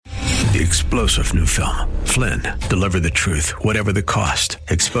The explosive new film, Flynn, deliver the truth, whatever the cost,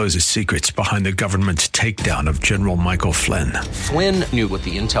 exposes secrets behind the government's takedown of General Michael Flynn. Flynn knew what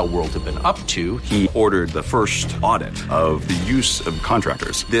the intel world had been up to. He ordered the first audit of the use of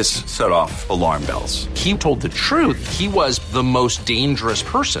contractors. This set off alarm bells. He told the truth. He was the most dangerous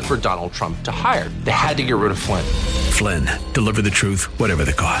person for Donald Trump to hire. They had to get rid of Flynn. Flynn, deliver the truth, whatever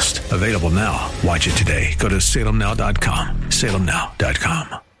the cost. Available now. Watch it today. Go to salemnow.com.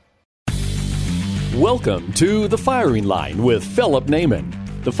 salemnow.com. Welcome to The Firing Line with Philip Naiman.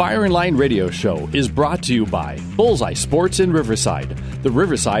 The Firing Line radio show is brought to you by Bullseye Sports in Riverside, the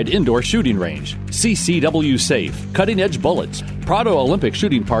Riverside Indoor Shooting Range, CCW Safe, Cutting Edge Bullets, Prado Olympic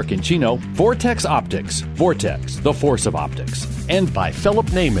Shooting Park in Chino, Vortex Optics, Vortex, the force of optics, and by Philip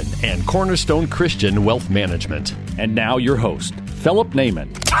Naiman and Cornerstone Christian Wealth Management. And now your host, Philip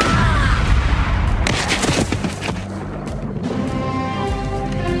Naiman.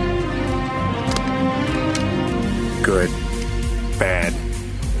 Good. Bad.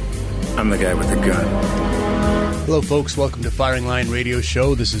 I'm the guy with the gun. Hello, folks. Welcome to Firing Line Radio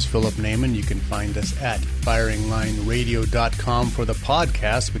Show. This is Philip Naiman. You can find us at firinglineradio.com for the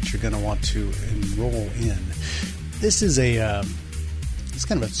podcast, which you're going to want to enroll in. This is it's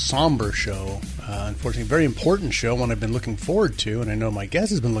kind of a somber show. Unfortunately, very important show, one I've been looking forward to, and I know my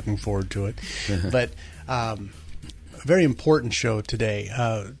guest has been looking forward to it. But a very important show today.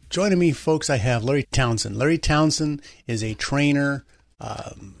 Joining me, folks, I have Larry Townsend. Larry Townsend is a trainer,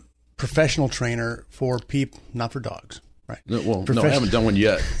 professional trainer for people, not for dogs, right? Well, no, I haven't done one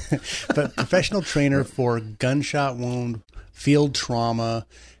yet. But professional trainer for gunshot wound, field trauma,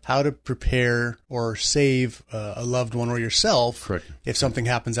 how to prepare or save a loved one or yourself. Correct. If something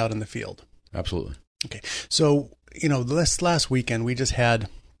happens out in the field. Absolutely. Okay. So, this last weekend we just had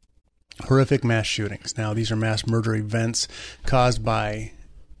horrific mass shootings. Now, these are mass murder events caused by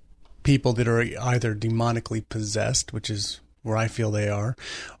people that are either demonically possessed, which is where I feel they are,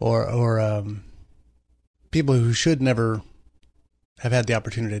 or people who should never have had the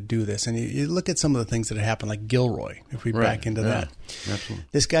opportunity to do this. And you look at some of the things that have happened, like Gilroy, if we back into that. Absolutely.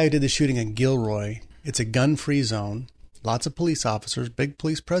 This guy who did the shooting in Gilroy, it's a gun-free zone, lots of police officers, big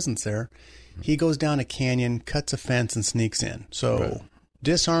police presence there. He goes down a canyon, cuts a fence, and sneaks in. So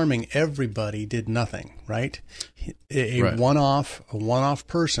disarming everybody did nothing, right? A one-off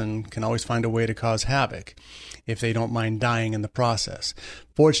person can always find a way to cause havoc if they don't mind dying in the process.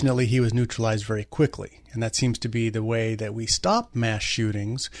 Fortunately, he was neutralized very quickly, and that seems to be the way that we stop mass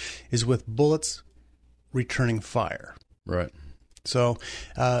shootings, is with bullets returning fire. Right. So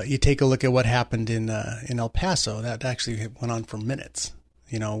you take a look at what happened in El Paso. That actually went on for minutes,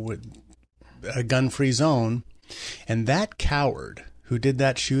 with a gun-free zone. And that coward who did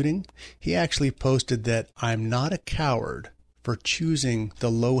that shooting, he actually posted that I'm not a coward for choosing the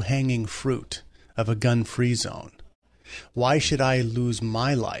low-hanging fruit of a gun-free zone. Why should I lose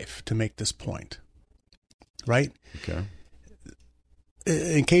my life to make this point? Right? Okay.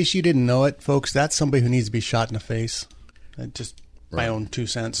 In case you didn't know it, folks, that's somebody who needs to be shot in the face. Just my own 2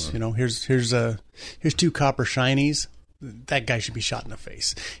 cents. Right. Here's two copper shinies. That guy should be shot in the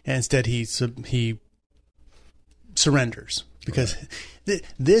face. And instead, he surrenders because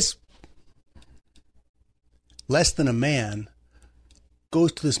this less than a man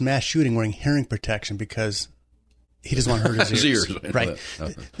goes to this mass shooting wearing hearing protection because he doesn't want to hurt his ears. Right.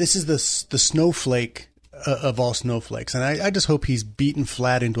 This is the snowflake of all snowflakes. And I just hope he's beaten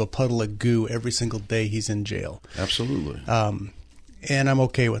flat into a puddle of goo every single day he's in jail. Absolutely. And I'm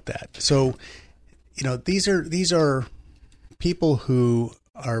okay with that. So, these are people who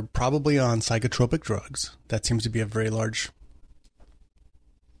are probably on psychotropic drugs. That seems to be a very large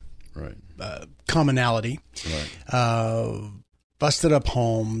commonality. Right. Busted up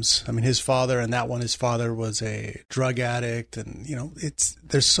homes. I mean, his father was a drug addict, and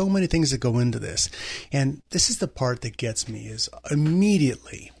there's so many things that go into this. And this is the part that gets me, is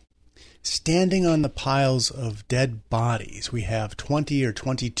immediately standing on the piles of dead bodies. We have 20 or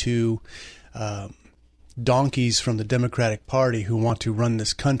 22 donkeys from the Democratic Party who want to run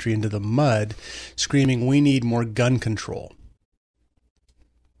this country into the mud, screaming, "We need more gun control."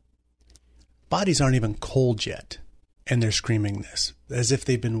 Bodies aren't even cold yet, and they're screaming this as if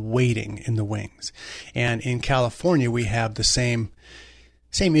they've been waiting in the wings. And in California, we have the same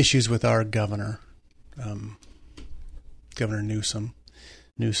issues with our governor, Governor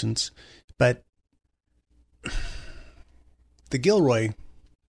Nuisance. But the Gilroy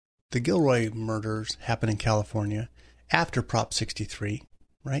murders happened in California after Prop 63,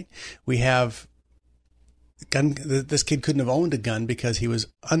 right? We have This kid couldn't have owned a gun because he was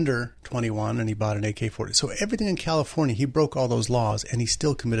under 21 and he bought an AK-40. So everything in California, he broke all those laws and he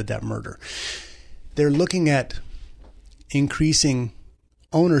still committed that murder. They're looking at increasing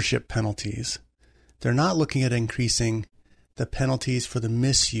ownership penalties. They're not looking at increasing the penalties for the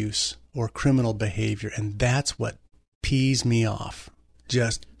misuse or criminal behavior. And that's what pees me off.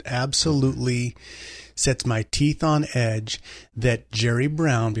 Just absolutely sets my teeth on edge that Jerry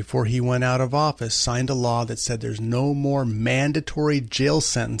Brown, before he went out of office, signed a law that said there's no more mandatory jail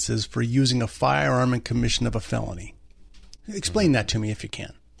sentences for using a firearm in commission of a felony. Explain that to me if you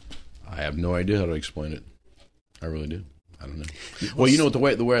can. I have no idea how to explain it. I really do. I don't know. Well, you know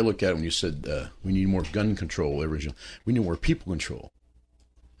what, the way I look at it when you said we need more gun control, we need more people control.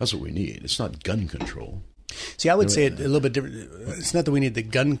 That's what we need. It's not gun control. See, I would say it a little bit different. It's not that we need the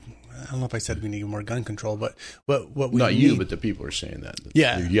gun. I don't know if I said we need more gun control, but what we not need, you, but the people are saying that.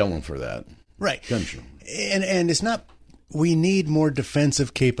 Yeah, they're yelling for that. Right. Gun control. And it's not. We need more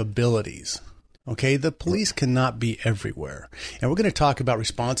defensive capabilities. Okay, the police cannot be everywhere, and we're going to talk about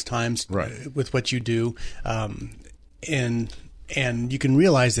response times with what you do, and you can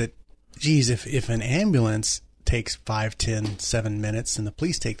realize that, geez, if an ambulance takes 5, 10, 7 minutes and the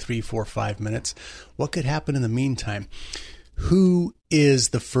police take 3, 4, 5 minutes, what could happen in the meantime? Who is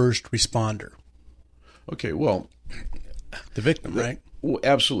the first responder? Okay, well, the victim, right? Well,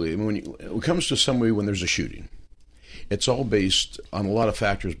 absolutely. I mean, when it comes to somebody when there's a shooting, it's all based on a lot of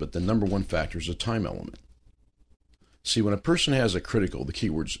factors, but the number one factor is a time element. See, when a person has the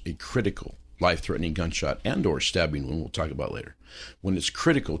keyword's a critical, life-threatening gunshot and or stabbing wound, we'll talk about later. When it's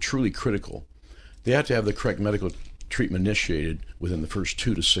critical, truly critical, they have to have the correct medical treatment initiated within the first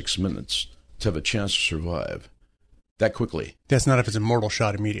 2 to 6 minutes to have a chance to survive that quickly. That's not if it's a mortal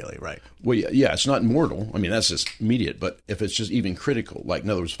shot immediately, right? Well, yeah, it's not mortal. I mean, that's just immediate. But if it's just even critical, like in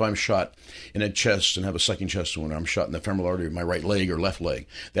other words, if I'm shot in a chest and have a second chest wound, or I'm shot in the femoral artery of my right leg or left leg,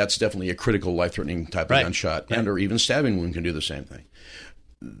 that's definitely a critical, life-threatening type of gunshot, and or even stabbing wound can do the same thing.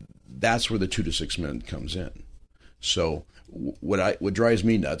 That's where the 2 to 6 minutes comes in. So what drives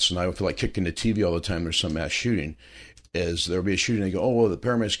me nuts, and I feel like kicking the TV all the time there's some mass shooting, is there'll be a shooting and they go, oh, well, the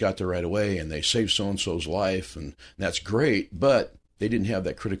paramedics got there right away and they saved so-and-so's life, and that's great, but they didn't have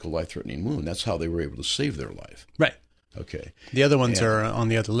that critical life-threatening wound. That's how they were able to save their life. Right. Okay. The other ones are on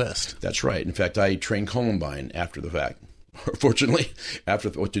the other list. That's right. In fact, I trained Columbine after the fact. Fortunately, after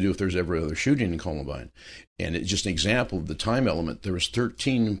what to do if there's ever another shooting in Columbine. And it's just an example of the time element. There was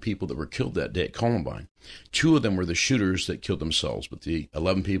 13 people that were killed that day at Columbine. 2 of them were the shooters that killed themselves, but the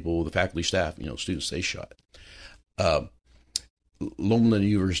 11 people, the faculty, staff, students, they shot. Loma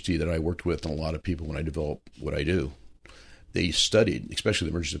University that I worked with, and a lot of people when I developed what I do, they studied, especially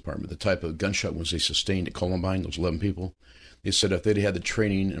the emergency department, the type of gunshot wounds they sustained at Columbine, those 11 people. They said if they'd had the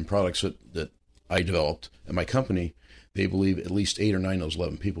training and products that I developed at my company, they believe at least 8 or 9 of those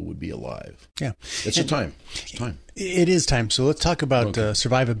 11 people would be alive. Yeah. It's time. It's time. It is time. So let's talk about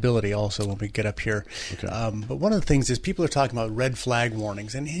survivability also when we get up here. Okay. But one of the things is people are talking about red flag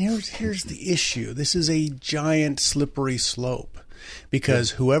warnings. And here's the issue. This is a giant slippery slope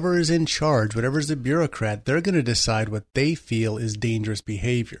because whoever is in charge, whatever is the bureaucrat, they're going to decide what they feel is dangerous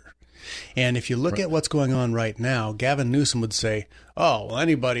behavior. And if you look at what's going on right now, Gavin Newsom would say, oh, well,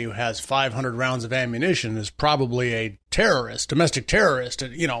 anybody who has 500 rounds of ammunition is probably a terrorist, domestic terrorist.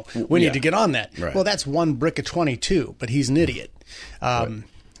 We need to get on that. Right. Well, that's one brick of 22, but he's an idiot. I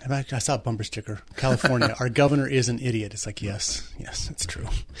saw a bumper sticker, California, our governor is an idiot. It's like, yes, it's true.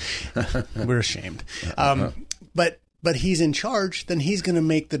 We're ashamed. But he's in charge, then he's going to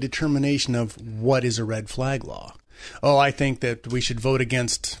make the determination of what is a red flag law. Oh, I think that we should vote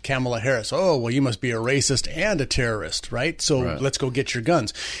against Kamala Harris. Oh, well, you must be a racist and a terrorist, right? So let's go get your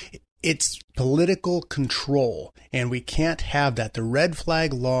guns. It's political control, and we can't have that. The red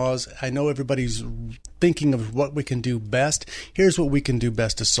flag laws, I know everybody's thinking of what we can do best. Here's what we can do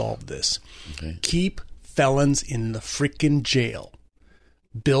best to solve this. Okay. Keep felons in the freaking jail.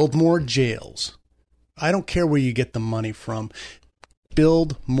 Build more jails. I don't care where you get the money from.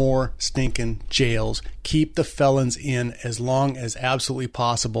 Build more stinking jails. Keep the felons in as long as absolutely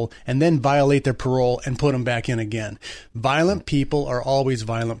possible, and then violate their parole and put them back in again. Violent people are always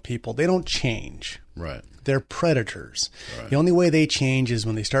violent people. They don't change. Right. They're predators. Right. The only way they change is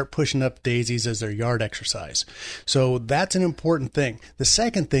when they start pushing up daisies as their yard exercise. So that's an important thing. The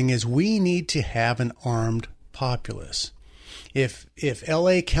second thing is we need to have an armed populace. If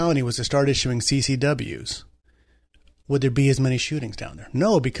L.A. County was to start issuing CCWs, would there be as many shootings down there?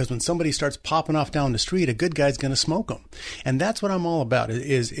 No, because when somebody starts popping off down the street, a good guy's going to smoke them. And that's what I'm all about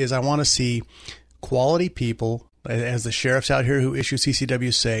is I want to see quality people, as the sheriffs out here who issue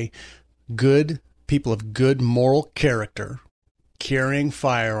CCWs say, good people of good moral character carrying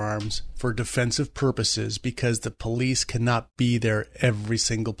firearms for defensive purposes because the police cannot be there every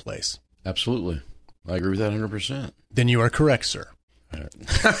single place. Absolutely. I agree with that 100%. Then you are correct, sir.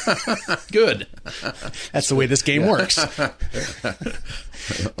 Good. That's the way this game works.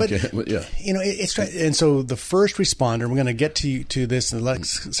 But, yeah. It's and so the first responder, we're going to get to this in the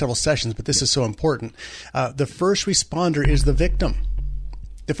next several sessions, but this is so important. The first responder is the victim.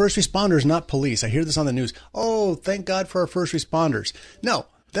 The first responder is not police. I hear this on the news. Oh, thank God for our first responders. No,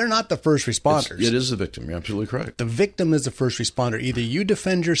 they're not the first responders. It is the victim. You're absolutely correct. The victim is the first responder. Either you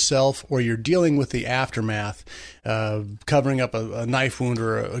defend yourself or you're dealing with the aftermath, covering up a knife wound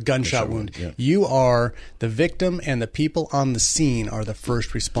or a gunshot wound. Yeah. You are the victim, and the people on the scene are the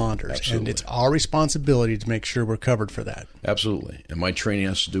first responders. Absolutely. And it's our responsibility to make sure we're covered for that. Absolutely. And my training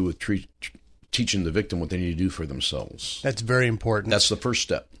has to do with teaching the victim what they need to do for themselves. That's very important. That's the first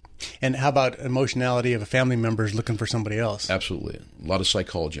step. And how about emotionality of a family member is looking for somebody else? Absolutely. A lot of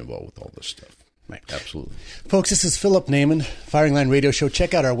psychology involved with all this stuff. Right. Absolutely. Folks, this is Philip Naiman, Firing Line Radio Show.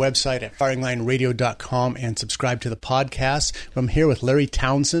 Check out our website at firinglineradio.com and subscribe to the podcast. I'm here with Larry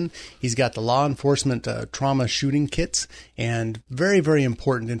Townsend. He's got the law enforcement trauma shooting kits and very, very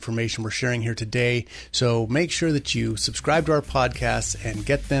important information we're sharing here today. So make sure that you subscribe to our podcasts and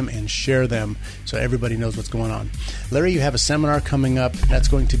get them and share them so everybody knows what's going on. Larry, you have a seminar coming up. That's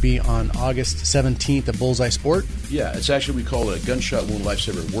going to be on August 17th at Bullseye Sport. Yeah, it's actually, we call it a Gunshot Wound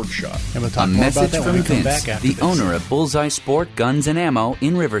Lifesaver Workshop. And we'll talk more about that when we come back after the this. owner of Bullseye Sport Guns and Ammo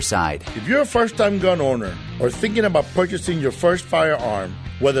in Riverside. If you're a first-time gun owner or thinking about purchasing your first firearm,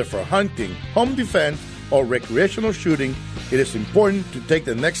 whether for hunting, home defense, or recreational shooting, it is important to take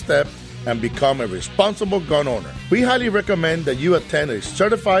the next step and become a responsible gun owner. We highly recommend that you attend a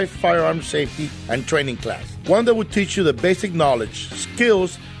certified firearm safety and training class, one that will teach you the basic knowledge,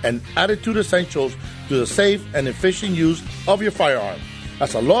 skills, and attitude essentials to the safe and efficient use of your firearm.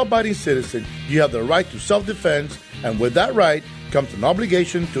 As a law-abiding citizen, you have the right to self-defense, and with that right comes an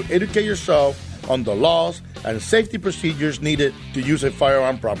obligation to educate yourself on the laws and safety procedures needed to use a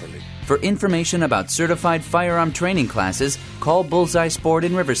firearm properly. For information about certified firearm training classes, call Bullseye Sport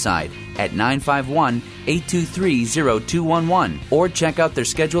in Riverside at 951-823-0211 or check out their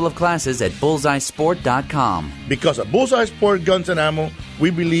schedule of classes at bullseyesport.com. Because at Bullseye Sport Guns and Ammo,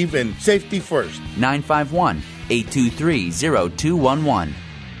 we believe in safety first. 951-823-0211.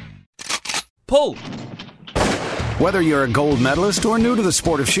 Pull! Whether you're a gold medalist or new to the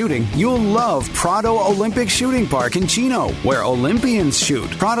sport of shooting, you'll love Prado Olympic Shooting Park in Chino, where Olympians shoot.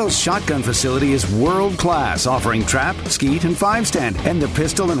 Prado's shotgun facility is world-class, offering trap, skeet, and 5-stand. And the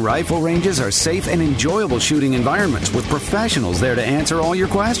pistol and rifle ranges are safe and enjoyable shooting environments with professionals there to answer all your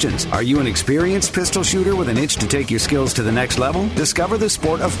questions. Are you an experienced pistol shooter with an itch to take your skills to the next level? Discover the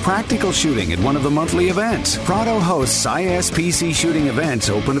sport of practical shooting at one of the monthly events. Prado hosts ISPC shooting events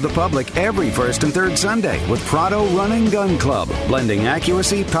open to the public every first and third Sunday with Prado Run and Gun Club, blending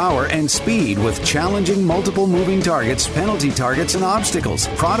accuracy, power, and speed with challenging multiple moving targets, penalty targets, and obstacles.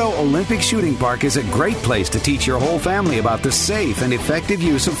 Prado Olympic Shooting Park is a great place to teach your whole family about the safe and effective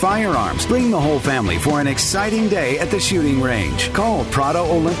use of firearms. Bring the whole family for an exciting day at the shooting range. Call Prado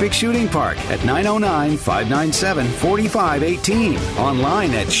Olympic Shooting Park at 909-597-4518.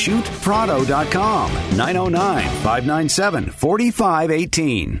 Online at shootprado.com.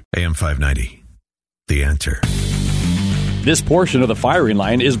 909-597-4518. AM 590. The Answer. This portion of the Firing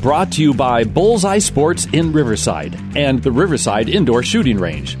Line is brought to you by Bullseye Sports in Riverside and the Riverside Indoor Shooting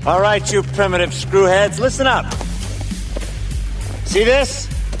Range. All right, you primitive screwheads, listen up. See this?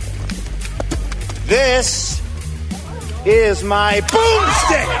 This is my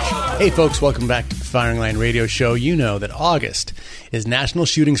boomstick! Hey folks, welcome back to the Firing Line Radio Show. You know that August is National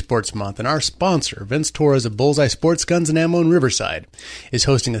Shooting Sports Month, and our sponsor, Vince Torres of Bullseye Sports Guns and Ammo in Riverside, is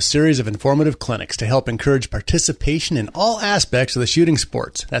hosting a series of informative clinics to help encourage participation in all aspects of the shooting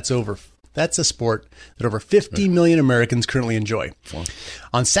sports. That's a sport that over 50 million Americans currently enjoy. Wow.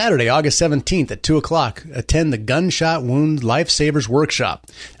 On Saturday, August 17th at 2 o'clock, attend the Gunshot Wound Lifesavers Workshop.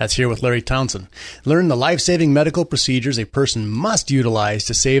 That's here with Larry Townsend. Learn the life-saving medical procedures a person must utilize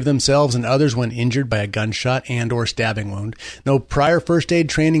to save themselves and others when injured by a gunshot and or stabbing wound. No prior first aid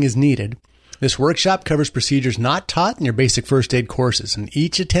training is needed. This workshop covers procedures not taught in your basic first aid courses, and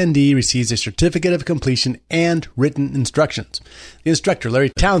each attendee receives a certificate of completion and written instructions. The instructor,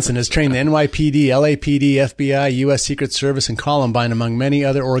 Larry Townsend, has trained the NYPD, LAPD, FBI, U.S. Secret Service, and Columbine, among many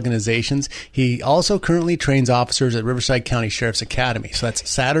other organizations. He also currently trains officers at Riverside County Sheriff's Academy. So that's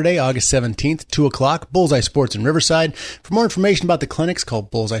Saturday, August 17th, 2 o'clock, Bullseye Sports in Riverside. For more information about the clinics, call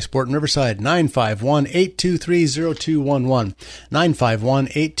Bullseye Sport in Riverside, 951-823-0211,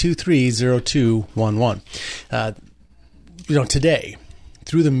 951-823-0211. 602-6211. Today,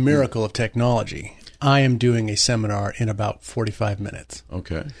 through the miracle of technology, I am doing a seminar in about 45 minutes.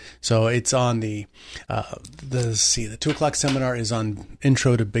 Okay. So it's on the 2 o'clock seminar is on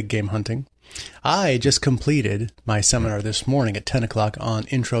Intro to Big Game Hunting. I just completed my seminar this morning at 10 o'clock on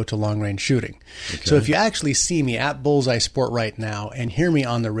Intro to Long Range Shooting. Okay. So if you actually see me at Bullseye Sport right now and hear me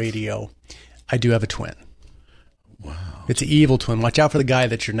on the radio, I do have a twin. Wow. It's an evil twin. Watch out for the guy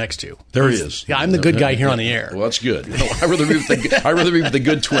that you're next to. There he is. Yeah, I'm the good guy here on the air. Well, that's good. I'd rather be with the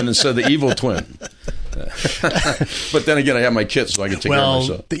good twin instead of the evil twin. But then again, I have my kids, so I can take care of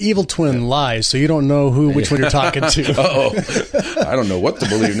myself. The evil twin lies, so you don't know which one you're talking to. I don't know what to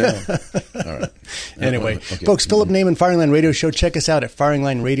believe now. All right. Anyway, folks, Philip Naiman, Firing Line Radio Show. Check us out at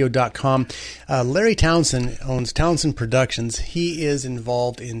firinglineradio.com. Larry Townsend owns Townsend Productions. He is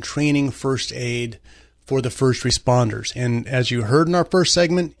involved in training first aid for the first responders. And as you heard in our first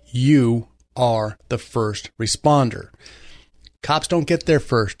segment, you are the first responder. Cops don't get there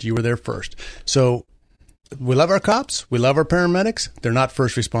first. You were there first. So we love our cops. We love our paramedics. They're not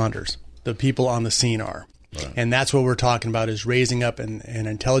first responders. The people on the scene are. Right. And that's what we're talking about, is raising up an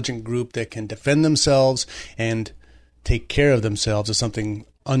intelligent group that can defend themselves and take care of themselves if something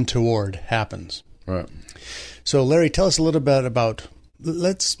untoward happens. Right. So, Larry, tell us a little bit about,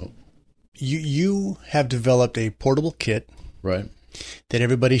 you have developed a portable kit, right, that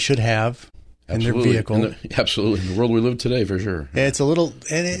everybody should have in their vehicle. Absolutely. In the world we live today, for sure. It's a little,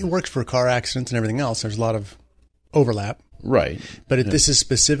 and it works for car accidents and everything else. There's a lot of overlap. Right. But this is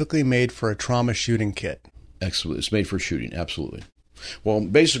specifically made for a trauma shooting kit. Absolutely. It's made for shooting. Absolutely. Well,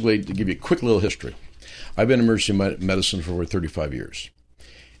 basically, to give you a quick little history, I've been in emergency medicine for over 35 years.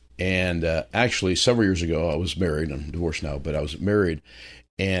 And actually, several years ago, I was married. I'm divorced now, but I was married.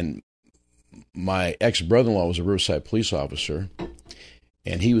 And my ex-brother-in-law was a Riverside police officer,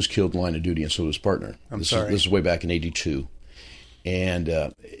 and he was killed in line of duty, and so was his partner. This is way back in 82. And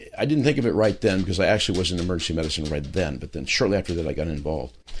I didn't think of it right then because I actually was in emergency medicine right then, but then shortly after that I got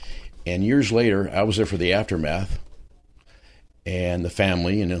involved. And years later, I was there for the aftermath, and the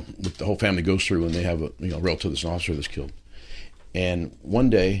family, the whole family goes through when they have a relative that's an officer that's killed. And one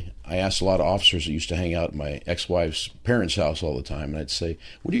day, I asked a lot of officers that used to hang out at my ex-wife's parents' house all the time, and I'd say,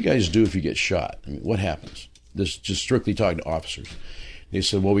 what do you guys do if you get shot? I mean, what happens? This just strictly talking to officers. They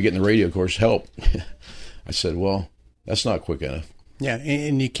said, well, we get in the radio, of course, help. I said, well, that's not quick enough. Yeah,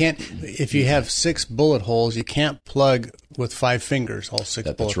 and you can't, if you have 6 bullet holes, you can't plug with 5 fingers all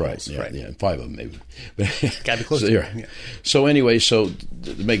 6 bullet holes. That's right. Yeah, 5 of them maybe. Got to be close to it. Yeah. So anyway, to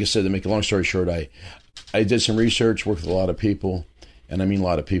make a long story short, I did some research, worked with a lot of people, and I mean a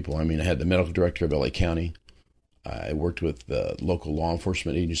lot of people. I mean, I had the medical director of LA County. I worked with local law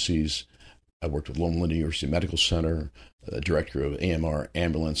enforcement agencies. I worked with Loma Linda University Medical Center, the director of AMR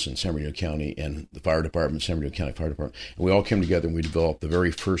Ambulance in San Bernardino County, and the fire department, San Bernardino County Fire Department. And we all came together and we developed the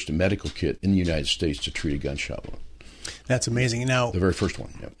very first medical kit in the United States to treat a gunshot wound. That's amazing. Now, the very first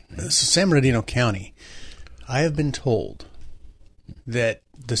one. Yep. So San Bernardino County, I have been told that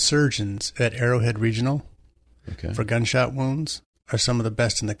the surgeons at Arrowhead Regional for gunshot wounds are some of the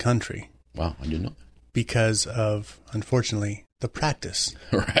best in the country. Wow, I didn't know. Because of, unfortunately, the practice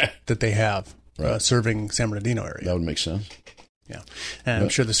that they have serving San Bernardino area. That would make sense. Yeah. And I'm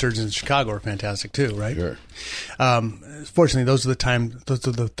sure the surgeons in Chicago are fantastic too, right? Sure. Fortunately, those are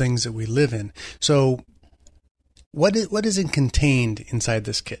the things that we live in. So what is contained inside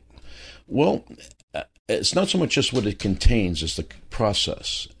this kit? Well, it's not so much just what it contains, it's the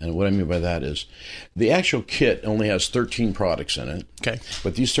process. And what I mean by that is the actual kit only has 13 products in it. Okay.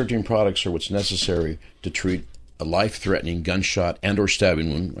 But these 13 products are what's necessary to treat a life-threatening gunshot and or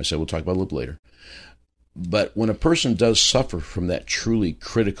stabbing wound. I said we'll talk about it a little later. But when a person does suffer from that truly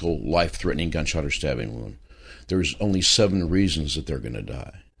critical life-threatening gunshot or stabbing wound, there's only 7 reasons that they're going to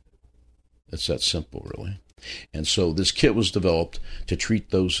die. It's that simple, really. And so this kit was developed to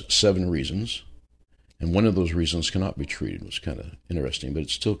treat those 7 reasons. And one of those reasons cannot be treated. It was kind of interesting, but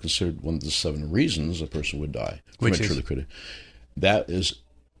it's still considered one of the 7 reasons a person would die. Which is? That is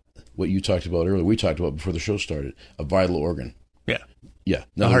what you talked about earlier. We talked about before the show started, a vital organ. Yeah. Yeah.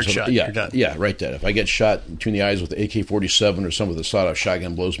 A heart shot. Yeah, you're done. Yeah, right there. If I get shot between the eyes with the AK-47 or some of the sawed-off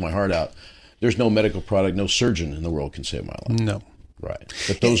shotgun blows my heart out, there's no medical product, no surgeon in the world can save my life. No. Right.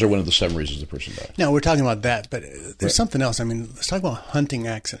 But those are one of the 7 reasons the person died. Now, we're talking about that, but there's something else. I mean, let's talk about hunting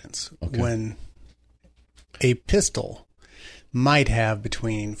accidents. Okay. When a pistol might have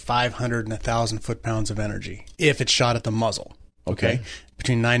between 500 and 1,000 foot-pounds of energy if it's shot at the muzzle. Okay.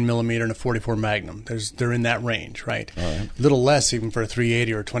 Between 9mm and a 44 Magnum. They're in that range, right? All right. A little less even for a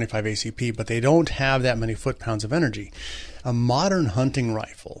 380 or a 25 ACP, but they don't have that many foot-pounds of energy. A modern hunting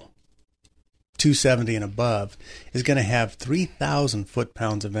rifle 270 and above is going to have 3,000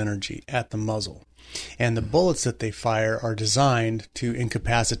 foot-pounds of energy at the muzzle. And the bullets that they fire are designed to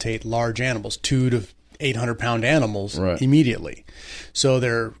incapacitate large animals, 200 to 800-pound animals, immediately. So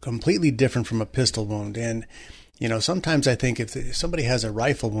they're completely different from a pistol wound. And, sometimes I think if somebody has a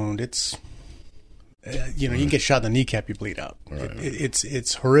rifle wound, it's, you can get shot in the kneecap, you bleed out. Right.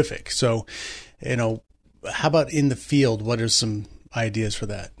 It's horrific. So, how about in the field? What are some ideas for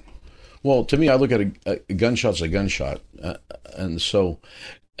that? Well, to me, I look at a gunshot's a gunshot. And so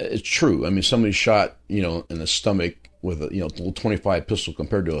it's true. I mean, somebody shot, in the stomach with a little 25 pistol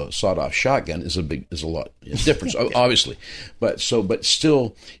compared to a sawed-off shotgun is a lot difference, obviously. But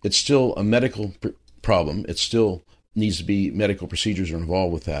still, it's still a medical problem. It still needs to be medical procedures are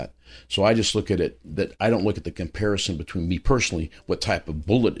involved with that. So I just look at it that I don't look at the comparison between me personally, what type of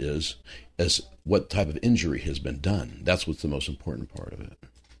bullet is, as what type of injury has been done. That's what's the most important part of it.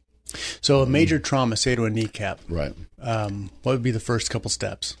 So a major trauma, say to a kneecap, right? What would be the first couple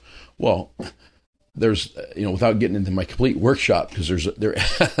steps? Well, there's without getting into my complete workship, because there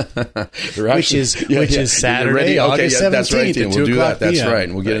which is Saturday, August 17th. That's right. And we'll do that. That's PM. right,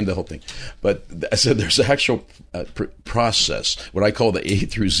 and we'll get into the whole thing. But I said there's an actual process, what I call the A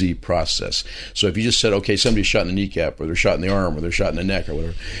through Z process. So if you just said, okay, somebody's shot in the kneecap, or they're shot in the arm, or they're shot in the neck, or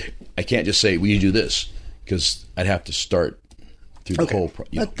whatever, I can't just say, well, you do this, because I'd have to start through the whole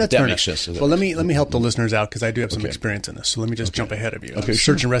that makes sense. Well, let me help the listeners out, because I do have some experience in this. So let me just jump ahead of you. Okay,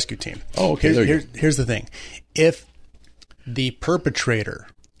 Search and rescue team. Oh, okay. Here's the thing. If the perpetrator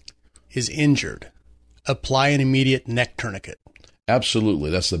is injured, apply an immediate neck tourniquet. Absolutely.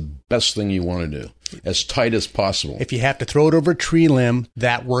 That's the best thing you want to do. As tight as possible. If you have to throw it over a tree limb,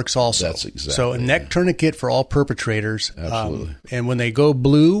 that works also. That's exactly. So a neck tourniquet for all perpetrators. Absolutely. And when they go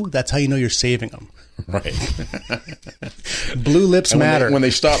blue, that's how you know you're saving them. Right. Blue lips matter. When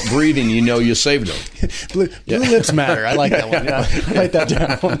they stop breathing, you know you saved them. Blue lips matter. I like that one. Yeah. Write that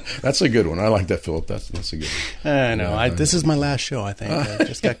down. That's a good one. I like that, Philip. That's a good one. I know. This is my last show, I think. I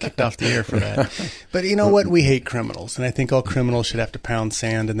just got kicked off the air for that. But you know what? We hate criminals. And I think all criminals should have to pound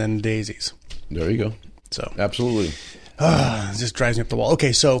sand and then daisies. There you go. So absolutely. It just drives me up the wall.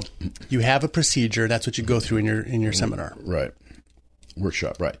 Okay, so you have a procedure. That's what you go through in your seminar. Right.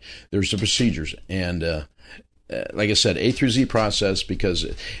 Workshop, right. There's the procedures. And like I said, A through Z process, because...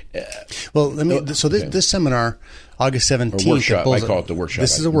 this seminar, August 17th... workshop. I call it the workshop.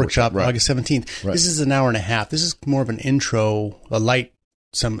 This is a workshop, right. August 17th. Right. This is an hour and a half. This is more of an intro,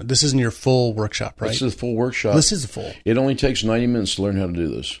 this isn't your full workshop, right? This is the full workshop. This is the full. It only takes 90 minutes to learn how to do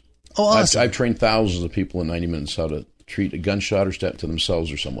this. Oh, awesome. I've trained thousands of people in 90 minutes how to treat a gunshot or step to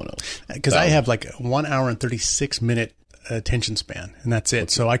themselves or someone else. Because I have like 1 hour and 36 minute attention span, and that's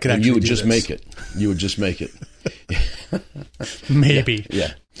it. So I could actually You would just make it. You would just make it. Maybe.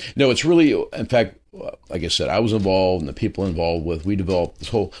 Yeah. No, it's really, in fact, like I said, I was involved and the people involved we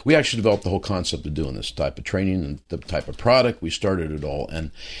actually developed the whole concept of doing this type of training and the type of product. We started it all.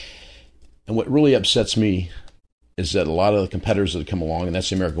 And what really upsets me is that a lot of the competitors that have come along, and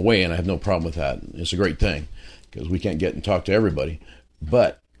that's the American way, and I have no problem with that. It's a great thing, because we can't get and talk to everybody.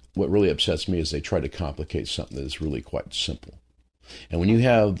 But what really upsets me is they try to complicate something that is really quite simple. And when you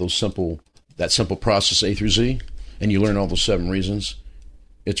have that simple process A through Z, and you learn all those 7 reasons,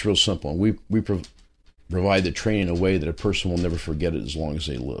 it's real simple. And we provide the training in a way that a person will never forget it as long as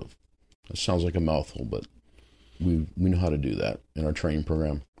they live. That sounds like a mouthful, but we know how to do that in our training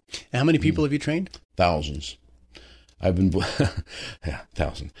program. And how many people have you trained? Thousands. I've been,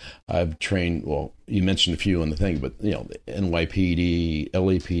 1,000. I've trained, well, you mentioned a few on the thing, but, the NYPD,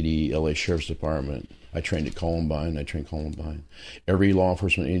 LAPD, LA Sheriff's Department. I trained at Columbine. Every law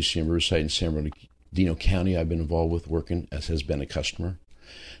enforcement agency in Riverside and San Bernardino County I've been involved with working has been a customer.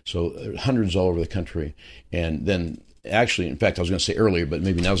 So hundreds all over the country. And then, actually, in fact, I was going to say earlier, but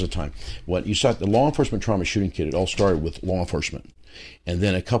maybe now's the time. When you start the law enforcement trauma shooting kit, it all started with law enforcement. And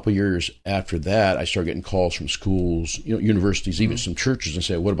then a couple years after that, I started getting calls from schools, universities, even some churches, and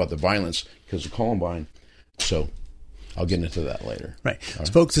say, what about the violence because of Columbine? So I'll get into that later. Right. So,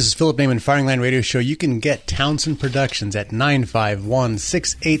 folks, this is Philip Naiman, Firing Line Radio Show. You can get Townsend Productions at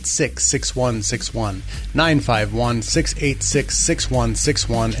 951-686-6161.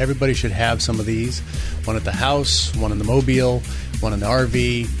 951-686-6161. Everybody should have some of these. One at the house, one in the mobile, one in the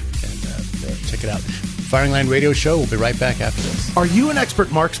RV. And check it out. Firing Line Radio Show. We'll be right back after this. Are you an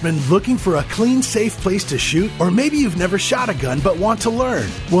expert marksman looking for a clean, safe place to shoot? Or maybe you've never shot a gun but want to learn?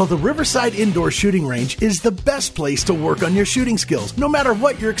 Well, the Riverside Indoor Shooting Range is the best place to work on your shooting skills, no matter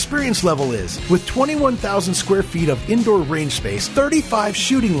what your experience level is. With 21,000 square feet of indoor range space, 35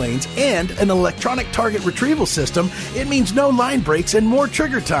 shooting lanes, and an electronic target retrieval system, it means no line breaks and more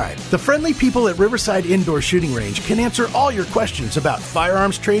trigger time. The friendly people at Riverside Indoor Shooting Range can answer all your questions about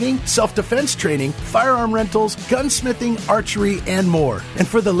firearms training, self-defense training, firearm rentals, gunsmithing, archery, and more. And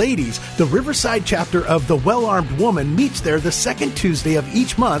for the ladies, the Riverside chapter of The Well-Armed Woman meets there the second Tuesday of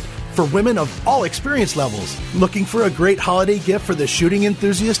each month for women of all experience levels. Looking for a great holiday gift for the shooting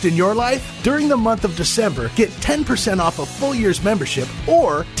enthusiast in your life? During the month of December, get 10% off a full year's membership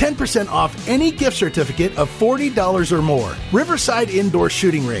or 10% off any gift certificate of $40 or more. Riverside Indoor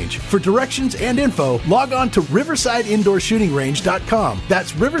Shooting Range. For directions and info, log on to riversideindoorshootingrange.com.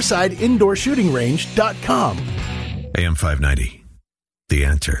 That's riversideindoorshootingrange.com. AM 590, The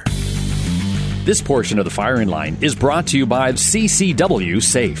Answer. This portion of the Firing Line is brought to you by CCW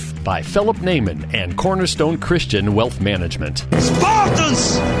Safe, by Philip Naiman and Cornerstone Christian Wealth Management.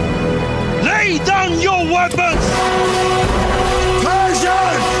 Spartans, lay down your weapons!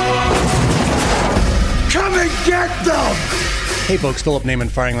 Persians, come and get them! Hey folks, Philip Naiman,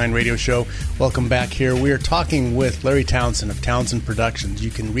 Firing Line Radio Show. Welcome back here. We are talking with Larry Townsend of Townsend Productions.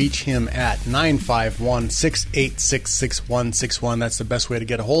 You can reach him at 951-686-6161. That's the best way to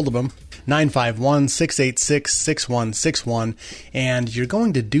get a hold of him. 951-686-6161. And you're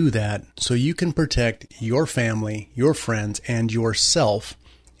going to do that so you can protect your family, your friends, and yourself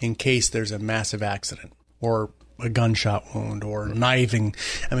in case there's a massive accident or a gunshot wound or knifing.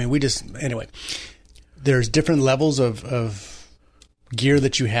 I mean, anyway, there's different levels of gear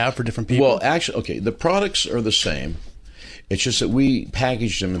that you have for different people? Well, actually, okay, the products are the same. It's just that we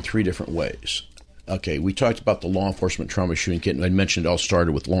packaged them in 3 different ways. Okay, we talked about the law enforcement trauma shooting kit, and I mentioned it all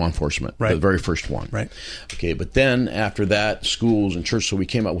started with law enforcement, the very first one. Right. Okay, but then after that, schools and churches, so we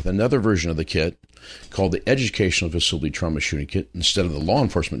came out with another version of the kit called the Educational Facility Trauma Shooting Kit instead of the Law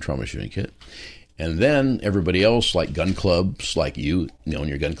Enforcement Trauma Shooting Kit. And then everybody else, like gun clubs, like you own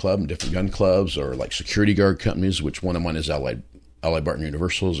your gun club and different gun clubs, or like security guard companies, which one of mine is Allied Barton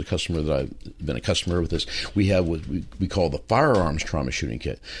Universal is a customer that I've been a customer with this. We have what we call the Firearms Trauma Shooting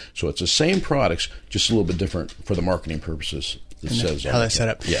Kit. So it's the same products, just a little bit different for the marketing purposes. It says how that's set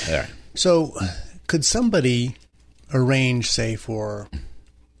up. Yeah. All right. So could somebody arrange, say, for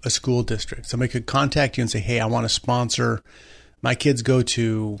a school district? Somebody could contact you and say, hey, I want to sponsor, my kids go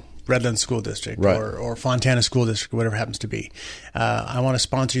to Redland School District or Fontana School District, whatever it happens to be. I want to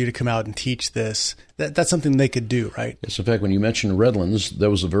sponsor you to come out and teach this. That's something they could do, right? Yes. In fact, when you mentioned Redlands,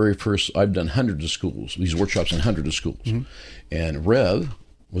 that was the very first. I've done hundreds of schools, these workshops in hundreds of schools, and Rev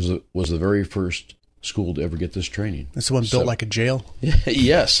was the very first school to ever get this training. That's the one built like a jail?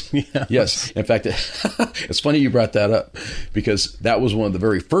 Yes. Yeah. Yes. In fact, it's funny you brought that up because that was one of the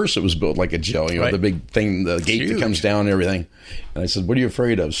very first that was built like a jail. The big thing, the gate that comes down and everything. And I said, what are you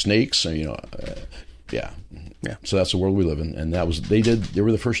afraid of? Snakes? And, yeah. So that's the world we live in. And they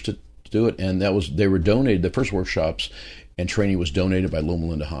were the first to do it. And they were donated, the first workshops and training was donated by Loma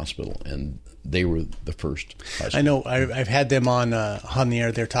Linda Hospital. And they were the first. I know I've had them on the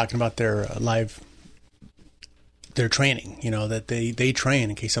air. They're talking about their training, that they train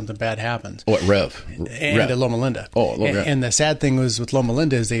in case something bad happens. Oh, at Rev. And at Loma Linda. Oh, and the sad thing was with Loma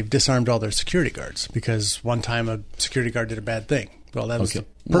Linda is they've disarmed all their security guards because one time a security guard did a bad thing. Well, that was the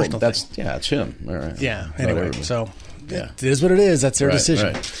personal thing. Yeah, it's him. All right. Yeah, anyway, so it is what it is. That's their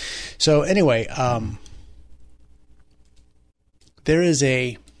decision. Right. So anyway, there is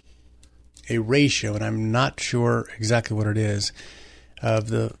a ratio, and I'm not sure exactly what it is, of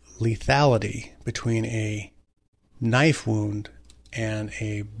the lethality between a knife wound and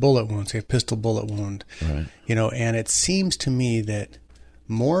a bullet wound, say a pistol bullet wound, right. And it seems to me that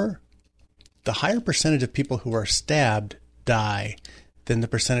the higher percentage of people who are stabbed die than the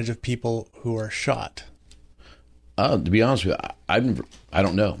percentage of people who are shot. To be honest with you, I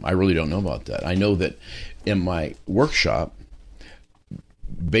don't know. I really don't know about that. I know that in my workshop,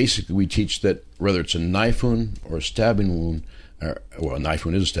 basically we teach that whether it's a knife wound or a stabbing wound, a knife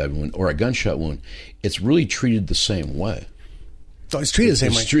wound is a stabbing wound, or a gunshot wound, it's really treated the same way. So it's treated the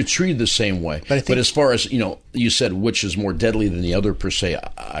same way. It's treated the same way. But as far as, you said which is more deadly than the other per se,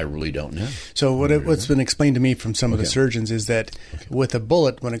 I really don't know. So what's been explained to me from some of the surgeons is that with a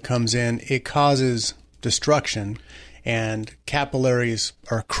bullet, when it comes in, it causes destruction and capillaries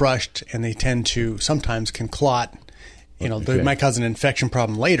are crushed and they sometimes can clot They might cause an infection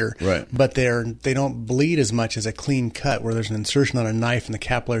problem later, right? But they don't bleed as much as a clean cut where there's an insertion on a knife and the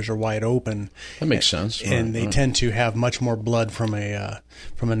capillaries are wide open. That makes sense. And they tend to have much more blood from a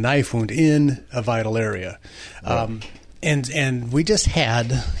knife wound in a vital area. Right. And we just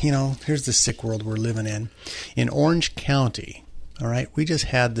had, here's the sick world we're living in. In Orange County, all right, we just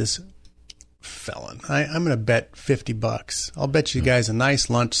had this felon. I'm going to bet $50. I'll bet you guys a nice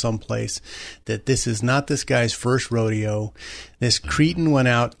lunch someplace that this is not this guy's first rodeo. This cretin went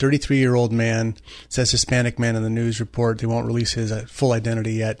out, 33-year-old man, says Hispanic man in the news report. They won't release his full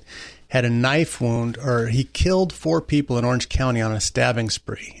identity yet. Had a knife wound, or he killed 4 people in Orange County on a stabbing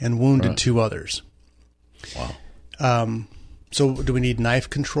spree and wounded 2 others. Wow. So do we need knife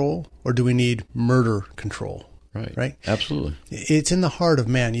control or do we need murder control? Right? Absolutely. It's in the heart of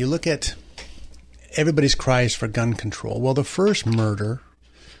man. You look at everybody's cries for gun control. Well, the first murder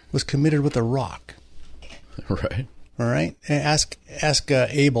was committed with a rock. Right. All right. Ask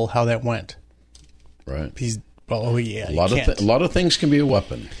Abel how that went. Right. A lot of things can be a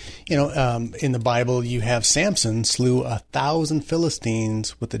weapon. In the Bible, you have Samson slew 1,000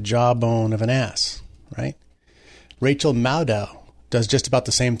 Philistines with the jawbone of an ass. Right. Rachel Maddow does just about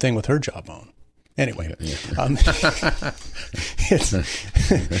the same thing with her jawbone. Anyway, these are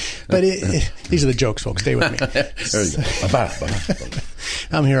the jokes, folks. Stay with me.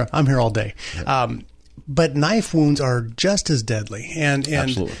 I'm here all day. But knife wounds are just as deadly, and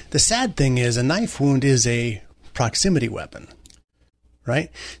the sad thing is, a knife wound is a proximity weapon,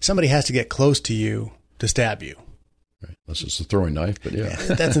 right? Somebody has to get close to you to stab you. Right. Unless it's a throwing knife, but yeah.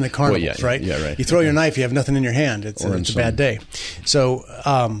 That's in the carnivals, right? Yeah, right. You throw your knife, you have nothing in your hand. It's a bad day. So,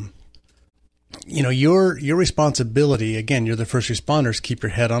 your responsibility, again, you're the first responders, keep your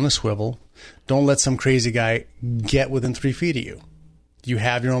head on a swivel. Don't let some crazy guy get within 3 feet of you. You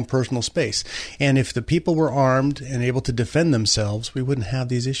have your own personal space. And if the people were armed and able to defend themselves, we wouldn't have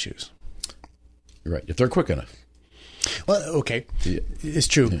these issues. You're right. If they're quick enough. Well, okay. Yeah. It's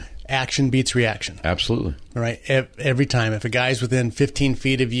true. Yeah. Action beats reaction. Absolutely. All right. Every time. If a guy's within 15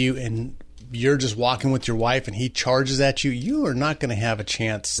 feet of you and you're just walking with your wife and he charges at you, you are not going to have a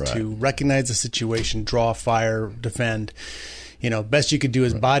chance to recognize the situation, draw fire, defend. Best you could do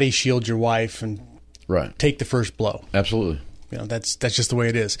is body shield your wife and take the first blow. Absolutely. That's just the way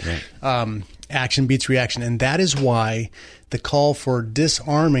it is. Right. Action beats reaction. And that is why the call for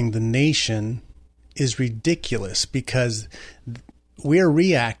disarming the nation is ridiculous, because we are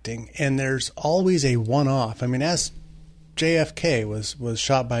reacting and there's always a one-off. I mean, as JFK was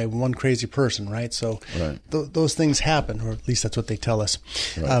shot by one crazy person, right? So those things happen, or at least that's what they tell us.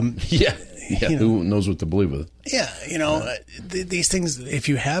 Right. Who knows what to believe with? Yeah, these things, if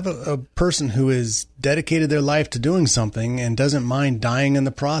you have a person who has dedicated their life to doing something and doesn't mind dying in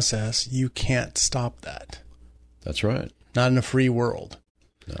the process, you can't stop that. That's right. Not in a free world.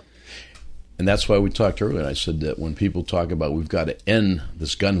 No. And that's why we talked earlier. I said that when people talk about we've got to end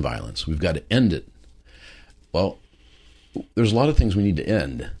this gun violence, we've got to end it. Well, there's a lot of things we need to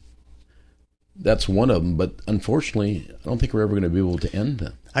end. That's one of them, but unfortunately, I don't think we're ever going to be able to end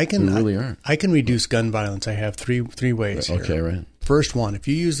them. We really aren't. I can reduce gun violence. I have three ways here. Okay, right. First one, if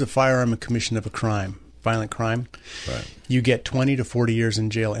you use the firearm in commission of a crime, violent crime, you get 20 to 40 years in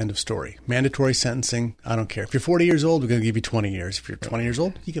jail, end of story. Mandatory sentencing, I don't care. If you're 40 years old, we're going to give you 20 years. If you're 20 years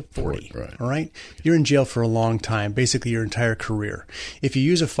old, you get 40. All right? You're in jail for a long time, basically your entire career. If you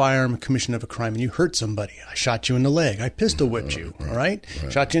use a firearm in commission of a crime and you hurt somebody, I shot you in the leg, I pistol whipped you, all right?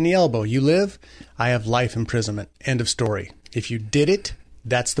 Shot you in the elbow, you live, I have life imprisonment, end of story. If you did it,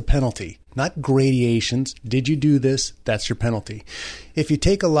 that's the penalty. Not gradations. Did you do this? That's your penalty. If you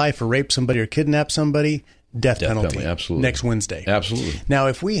take a life or rape somebody or kidnap somebody, death penalty. Absolutely. Next Wednesday. Absolutely. Now,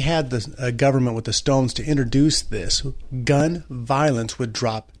 if we had the government with the stones to introduce this, gun violence would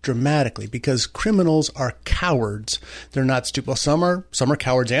drop dramatically, because criminals are cowards. They're not stupid. Well, some are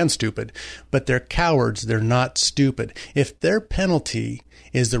cowards and stupid, but they're cowards. They're not stupid. If their penalty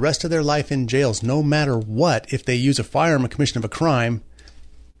is the rest of their life in jails, no matter what, if they use a firearm in commission of a crime,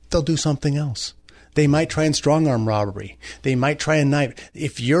 they'll do something else. They might try and strong-arm robbery. They might try a knife.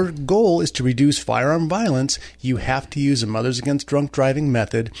 If your goal is to reduce firearm violence, you have to use a Mothers Against Drunk Driving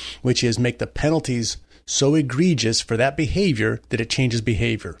method, which is make the penalties so egregious for that behavior that it changes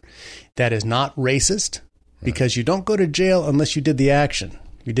behavior. That is not racist, because you don't go to jail unless you did the action.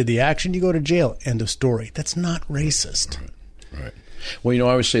 You did the action, you go to jail. End of story. That's not racist. Right. Well,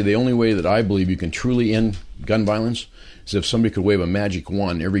 I always say the only way that I believe you can truly end gun violence is if somebody could wave a magic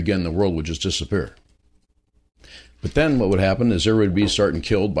wand, every gun in the world would just disappear. But then what would happen is everybody would be starting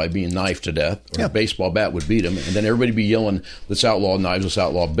killed by being knifed to death, or a baseball bat would beat them, and then everybody would be yelling, let's outlaw knives, let's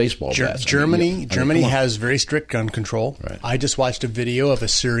outlaw baseball bats. Germany has very strict gun control. Right. I just watched a video of a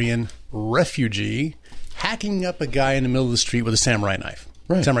Syrian refugee hacking up a guy in the middle of the street with a samurai knife,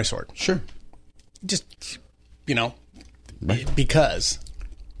 samurai sword. Sure. Just, because.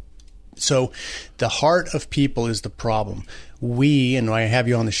 So the heart of people is the problem. We, and I have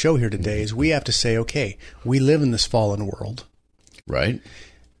you on the show here today, is we have to say, okay, we live in this fallen world. Right.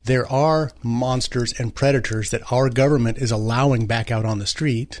 There are monsters and predators that our government is allowing back out on the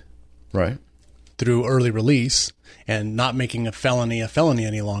street. Right. Through early release and not making a felony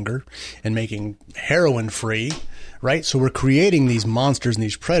any longer and making heroin free. Right? So we're creating these monsters and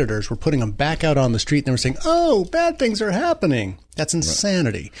these predators. We're putting them back out on the street and then we're saying, oh, bad things are happening. That's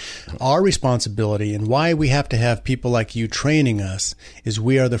insanity. Right. Our responsibility and why we have to have people like you training us is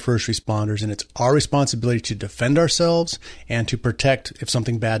we are the first responders, and it's our responsibility to defend ourselves and to protect if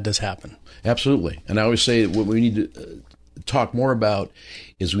something bad does happen. Absolutely. And I always say what we need to talk more about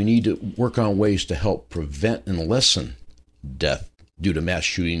is we need to work on ways to help prevent and lessen death due to mass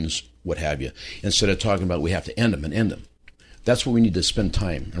shootings, what have you, instead of talking about we have to end them. That's what we need to spend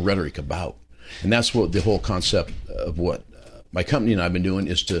time and rhetoric about. And that's what the whole concept of what my company and I have been doing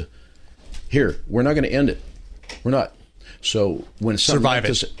is we're not going to end it. We're not. So when something survive like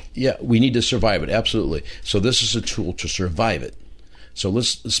this, we need to survive it, absolutely. So this is a tool to survive it. So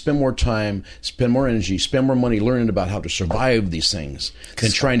let's spend more time, spend more energy, spend more money learning about how to survive these things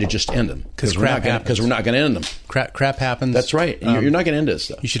than trying to just end them. Because we're not going to end them. Crap happens. That's right. And you're not going to end this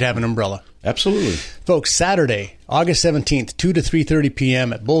stuff. You should have an umbrella. Absolutely. Folks, Saturday, August 17th, 2 to 3:30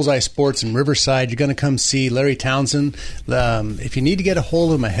 p.m. at Bullseye Sports in Riverside. You're going to come see Larry Townsend. If you need to get a hold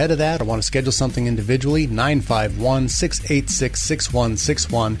of him ahead of that or want to schedule something individually,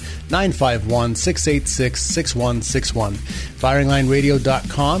 951-686-6161, 951-686-6161.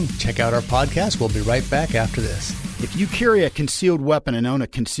 FiringLineRadio.com. Check out our podcast. We'll be right back after this. If you carry a concealed weapon and own a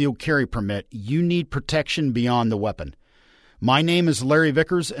concealed carry permit, you need protection beyond the weapon. My name is Larry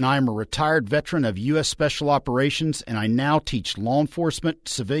Vickers, and I am a retired veteran of U.S. Special Operations, and I now teach law enforcement,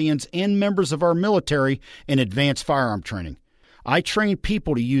 civilians, and members of our military in advanced firearm training. I train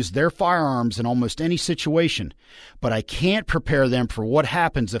people to use their firearms in almost any situation, but I can't prepare them for what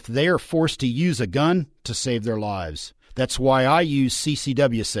happens if they are forced to use a gun to save their lives. That's why I use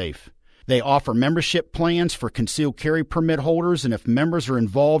CCW Safe. They offer membership plans for concealed carry permit holders, and if members are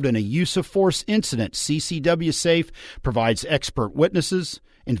involved in a use of force incident, CCW Safe provides expert witnesses,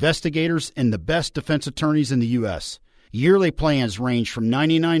 investigators, and the best defense attorneys in the U.S. Yearly plans range from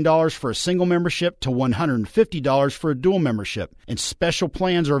 $99 for a single membership to $150 for a dual membership, and special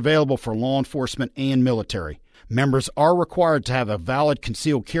plans are available for law enforcement and military. Members are required to have a valid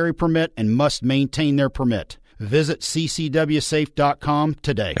concealed carry permit and must maintain their permit. Visit ccwsafe.com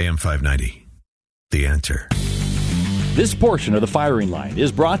today. AM 590, The Answer. This portion of the firing line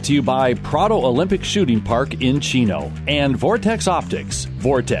is brought to you by Prado Olympic Shooting Park in Chino and Vortex Optics.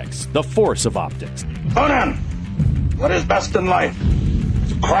 Vortex, the force of optics. Conan, what is best in life?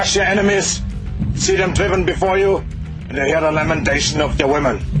 To crush your enemies, see them driven before you, and to hear the lamentation of your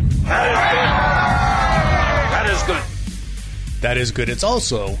women. That is good. That is good. It's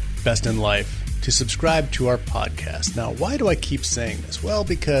also best in life to subscribe to our podcast. Now, why do I keep saying this? Well,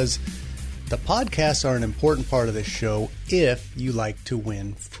 because the podcasts are an important part of this show if you like to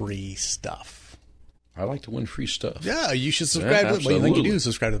win free stuff. I like to win free stuff. Yeah, you should subscribe to it. Well, you think you do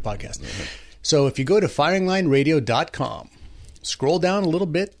subscribe to the podcast. Mm-hmm. So if you go to FiringLineRadio.com, scroll down a little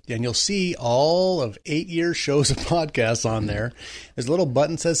bit, and you'll see all of 8 years shows of podcasts on there. There's a little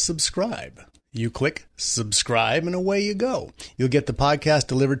button that says subscribe. You click subscribe, and away you go. You'll get the podcast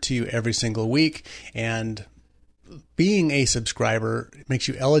delivered to you every single week, and being a subscriber makes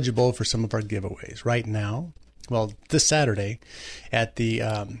you eligible for some of our giveaways. Right now, well, this Saturday at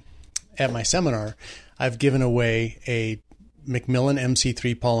my seminar, I've given away a Macmillan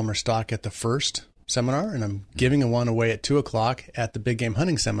MC3 polymer stock at the first seminar, and I'm giving one away at 2 o'clock at the Big Game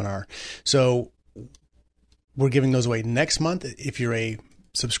Hunting Seminar. So we're giving those away next month. If you're a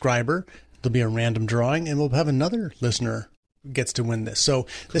subscriber, there'll be a random drawing, and we'll have another listener gets to win this. So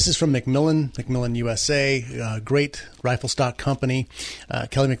this is from Macmillan USA, great rifle stock company.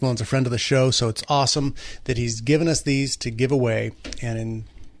 Kelly McMillan's a friend of the show, so it's awesome that he's given us these to give away and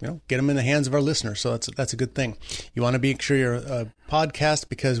get them in the hands of our listeners. So that's a good thing. You want to be sure you're a podcast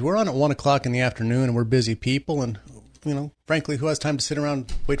because we're on at 1 o'clock in the afternoon, and we're busy people, and frankly, who has time to sit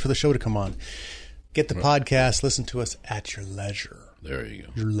around and wait for the show to come on? Get the podcast, listen to us at your leisure. There you go.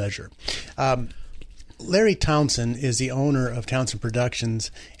 Your leisure. Larry Townsend is the owner of Townsend Productions,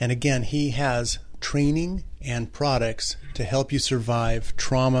 and again, he has training and products to help you survive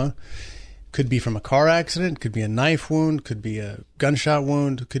trauma. Could be from a car accident, could be a knife wound, could be a gunshot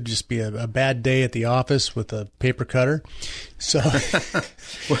wound, could just be a bad day at the office with a paper cutter. So,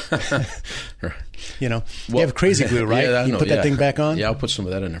 you know, you have crazy glue, right? Yeah, you put that thing back on? Yeah, I'll put some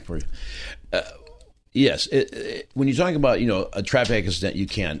of that in there for you. Yes. When you talk about, a traffic accident, you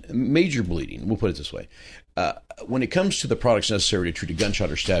can. Major bleeding, we'll put it this way. When it comes to the products necessary to treat a gunshot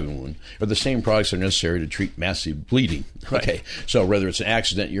or stabbing wound, are the same products that are necessary to treat massive bleeding. Right. Okay. So whether it's an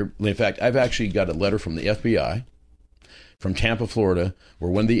accident, in fact, I've actually got a letter from the FBI from Tampa, Florida, where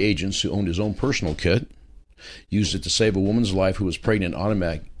one of the agents who owned his own personal kit used it to save a woman's life who was pregnant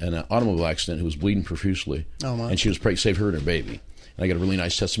in an automobile accident who was bleeding profusely. Oh, my. And she was pregnant, saved her and her baby. And I got a really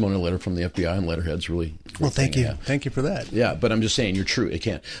nice testimonial letter from the FBI and letterheads. Really. Well, thank you. Thank you for that. Yeah, but I'm just saying, you're true. It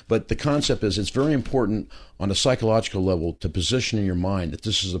can't. But the concept is, it's very important on a psychological level to position in your mind that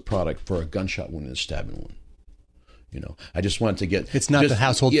this is a product for a gunshot wound and a stabbing wound. I just wanted to get. It's not the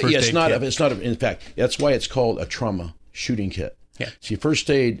household first aid it's not. kit. It's not. In fact, that's why it's called a trauma shooting kit. Yeah. See, first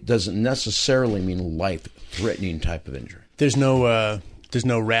aid doesn't necessarily mean life-threatening type of injury. There's no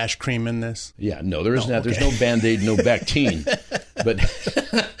rash cream in this? Yeah, no, there isn't that. Okay. There's no Band-Aid, no Bactine. But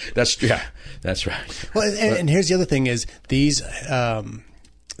that's right. Well, and here's the other thing is these,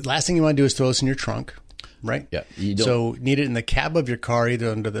 last thing you want to do is throw this in your trunk, right? Yeah. You don't, so need it in the cab of your car,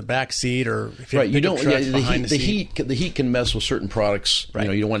 either under the back seat or if you right. have a You don't. truck Yeah, behind the seat. The heat can mess with certain products. Right.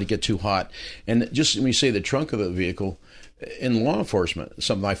 You don't want to get too hot. And just when you say the trunk of the vehicle, in law enforcement,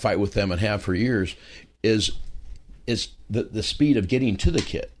 something I fight with them and have for years, is the speed of getting to the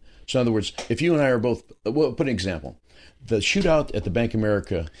kit. So in other words, if you and I are both, we'll put an example. The shootout at the Bank of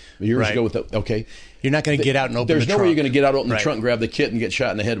America years ago with you're not going to get out and open the trunk. There's no way you're going to get out, open the trunk, grab the kit, and get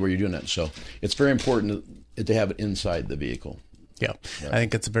shot in the head where you're doing that. So it's very important to have it inside the vehicle. Yeah, I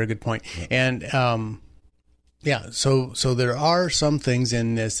think that's a very good point. And so there are some things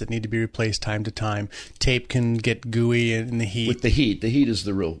in this that need to be replaced time to time. Tape can get gooey in the heat. With the heat is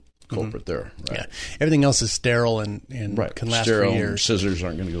the real culprit there. Right? Yeah, everything else is sterile and can last for years. Scissors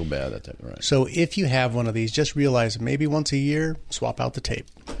aren't going to go bad. That type of right. So if you have one of these, just realize maybe once a year, swap out the tape.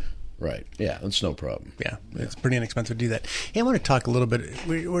 Right. Yeah, that's no problem. Yeah, it's pretty inexpensive to do that. Hey, I want to talk a little bit.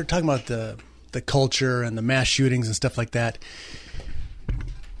 We're talking about the culture and the mass shootings and stuff like that.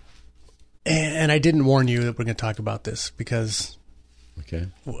 And I didn't warn you that we're going to talk about this because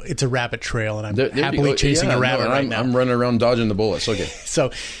it's a rabbit trail, and I'm happily chasing a rabbit right now. I'm running around dodging the bullets. Okay.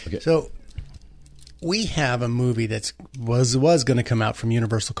 So we have a movie that was going to come out from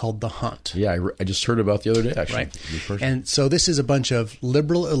Universal called The Hunt. Yeah, I just heard about the other day, actually. Right. And so this is a bunch of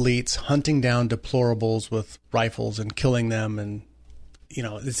liberal elites hunting down deplorables with rifles and killing them, and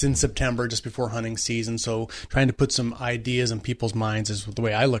it's in September, just before hunting season, so trying to put some ideas in people's minds is the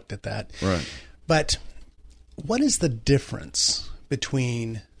way I looked at that. Right. But what is the difference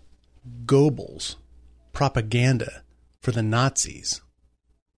between Goebbels' propaganda for the Nazis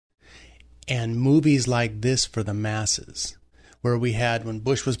and movies like this for the masses, where we had, when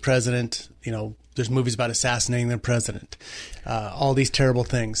Bush was president, there's movies about assassinating the president, all these terrible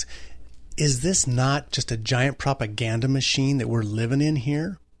things. Is this not just a giant propaganda machine that we're living in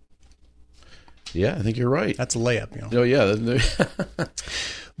here? Yeah, I think you're right. That's a layup, Oh, yeah.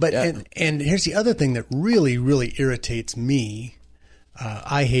 But and here's the other thing that really, really irritates me.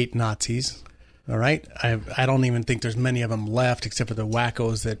 I hate Nazis. All right, I don't even think there's many of them left, except for the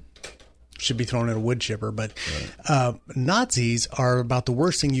wackos that should be thrown in a wood chipper. But Nazis are about the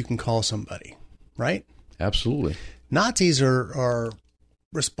worst thing you can call somebody, right? Absolutely. Nazis are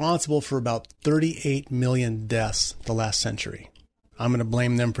responsible for about 38 million deaths the last century. I'm going to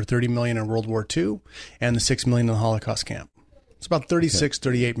blame them for 30 million in World War II and the 6 million in the Holocaust camp. It's about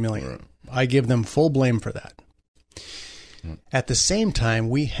 38 million. Right. I give them full blame for that. At the same time,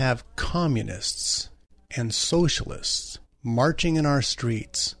 we have communists and socialists marching in our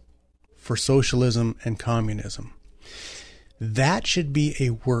streets for socialism and communism. That should be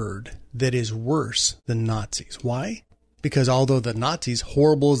a word that is worse than Nazis. Why? Because although the Nazis,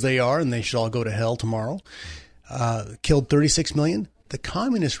 horrible as they are, and they should all go to hell tomorrow, killed 36 million, the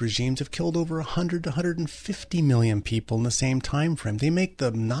communist regimes have killed over 100 to 150 million people in the same time frame. They make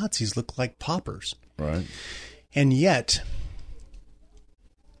the Nazis look like paupers. Right. And yet,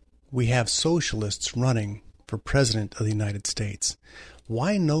 we have socialists running for president of the United States.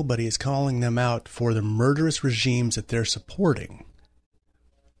 Why nobody is calling them out for the murderous regimes that they're supporting?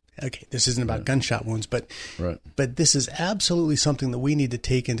 Okay, this isn't about gunshot wounds, but this is absolutely something that we need to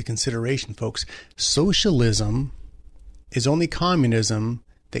take into consideration, folks. Socialism is only communism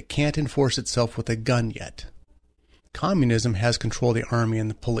that can't enforce itself with a gun yet. Communism has control of the army and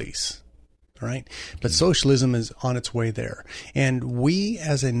the police. All right. But socialism is on its way there. And we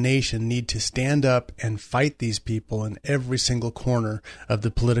as a nation need to stand up and fight these people in every single corner of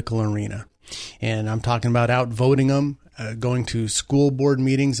the political arena. And I'm talking about outvoting them, going to school board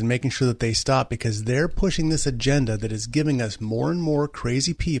meetings and making sure that they stop, because they're pushing this agenda that is giving us more and more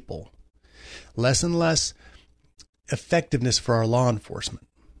crazy people, less and less effectiveness for our law enforcement,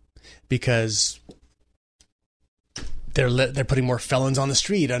 because they're putting more felons on the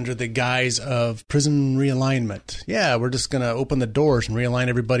street under the guise of prison realignment. Yeah, we're just going to open the doors and realign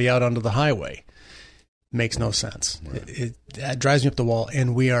everybody out onto the highway. Makes no sense. Right. It drives me up the wall,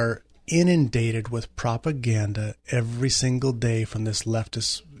 and we are inundated with propaganda every single day from this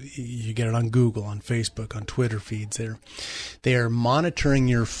leftist. You get it on Google, on Facebook, on Twitter feeds. They are monitoring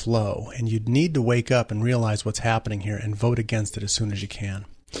your flow, and you need to wake up and realize what's happening here and vote against it as soon as you can.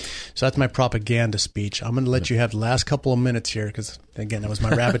 So that's my propaganda speech. I'm going to let you have the last couple of minutes here because, again, that was my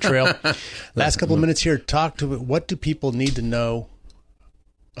rabbit trail. Last couple of minutes here. Talk to what do people need to know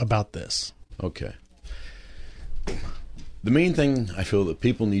about this? Okay. The main thing I feel that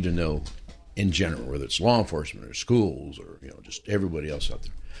people need to know in general, whether it's law enforcement or schools or just everybody else out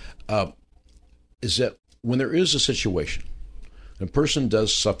there, is that when there is a situation, a person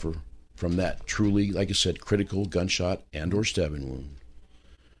does suffer from that truly, like I said, critical gunshot and or stabbing wound,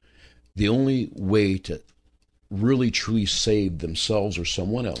 the only way to really truly save themselves or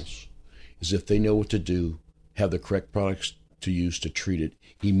someone else is if they know what to do, have the correct products to use to treat it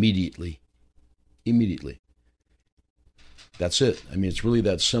immediately. Immediately. That's it. I mean, it's really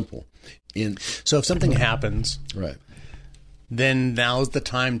that simple. So if something happens, right, then now's the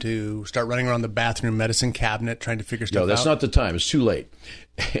time to start running around the bathroom medicine cabinet trying to figure stuff out? No, that's not the time. It's too late.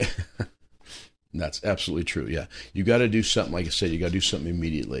 That's absolutely true, yeah. You got to do something, like I said, you got to do something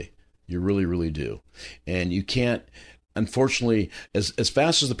immediately. You really, really do. And you can't, unfortunately, as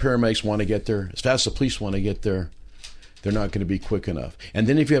fast as the paramedics want to get there, as fast as the police want to get there, they're not going to be quick enough. And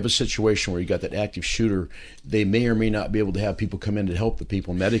then if you have a situation where you got that active shooter, they may or may not be able to have people come in to help the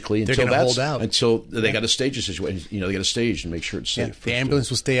people medically. They're going to hold out. Until they got to stage the situation. They got to stage and make sure it's safe. Yeah, the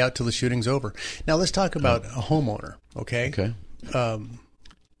ambulance will stay out till the shooting's over. Now let's talk about a homeowner, okay? Okay.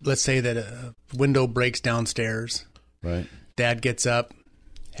 Let's say that a window breaks downstairs. Right. Dad gets up,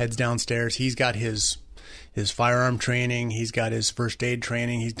 heads downstairs. He's got his firearm training. He's got his first aid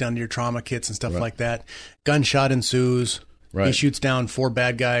training. He's done your trauma kits and stuff like that. Gunshot ensues. Right. He shoots down 4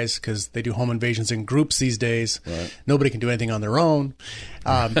 bad guys because they do home invasions in groups these days. Right. Nobody can do anything on their own.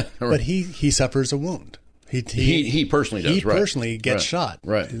 But he suffers a wound. He personally does. He personally gets shot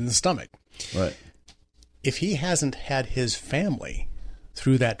right in the stomach. Right. If he hasn't had his family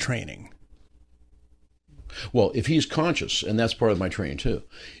through that training. Well, if he's conscious, and that's part of my training too,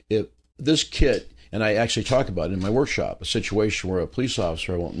 if this kit, and I actually talk about it in my workshop, a situation where a police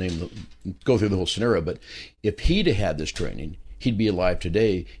officer, I won't go through the whole scenario, but if he'd had this training, he'd be alive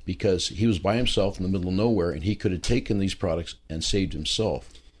today because he was by himself in the middle of nowhere and he could have taken these products and saved himself.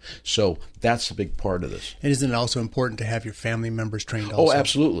 So that's a big part of this. And isn't it also important to have your family members trained also? Oh,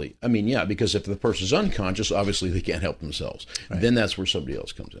 absolutely. I mean, yeah, because if the person's unconscious, obviously they can't help themselves. Right. Then that's where somebody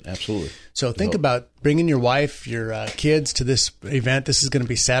else comes in. Absolutely. So think about bringing your wife, your kids to this event. This is going to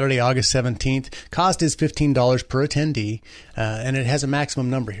be Saturday, August 17th. Cost is $15 per attendee, and it has a maximum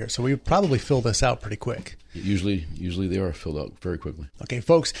number here. So we probably fill this out pretty quick. Usually they are filled out very quickly. Okay,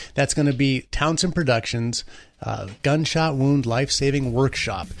 folks, that's going to be Townsend Productions Gunshot Wound Life-Saving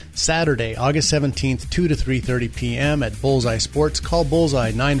Workshop, Saturday, August 17th, 2 to 3:30 p.m. at Bullseye Sports. Call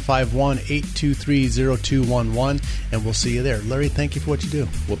Bullseye 951-823-0211, and we'll see you there. Larry, thank you for what you do.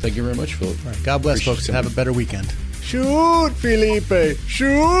 Well, thank you very much, Philip. All right, God bless, appreciate folks, and have a better weekend. Shoot, Felipe!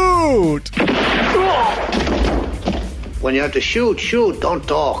 Shoot! When you have to shoot, don't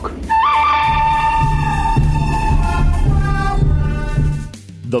talk.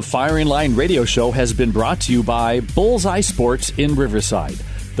 The Firing Line Radio Show has been brought to you by Bullseye Sports in Riverside,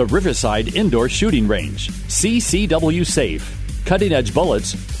 the Riverside Indoor Shooting Range, CCW Safe, Cutting Edge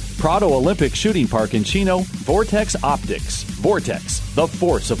Bullets, Prado Olympic Shooting Park in Chino, Vortex Optics, Vortex, the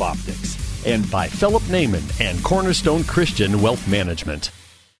force of optics, and by Philip Naiman and Cornerstone Christian Wealth Management.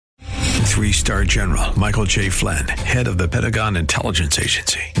 3-star General Michael J. Flynn, head of the Pentagon Intelligence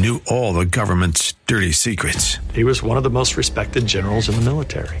Agency, knew all the government's dirty secrets. He was one of the most respected generals in the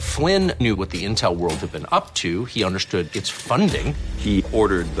military. Flynn knew what the intel world had been up to. He understood its funding. He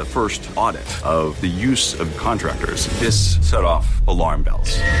ordered the first audit of the use of contractors. This set off alarm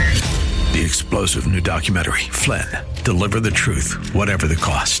bells. The explosive new documentary, Flynn, Deliver the Truth, Whatever the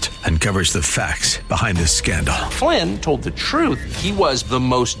Cost, uncovers the facts behind this scandal. Flynn told the truth. He was the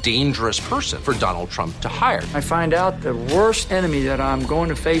most dangerous person for Donald Trump to hire. I find out the worst enemy that I'm going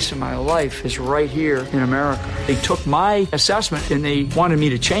to face in my life is right here in America. They took my assessment and they wanted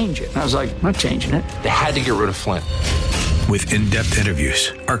me to change it. And I was like, I'm not changing it. They had to get rid of Flynn. With in-depth interviews,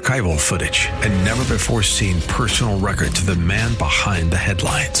 archival footage, and never-before-seen personal records of the man behind the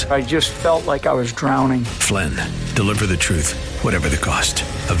headlines. I just felt like I was drowning. Flynn, Deliver the Truth, Whatever the Cost.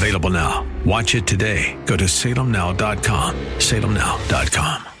 Available now. Watch it today. Go to salemnow.com.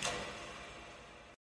 salemnow.com.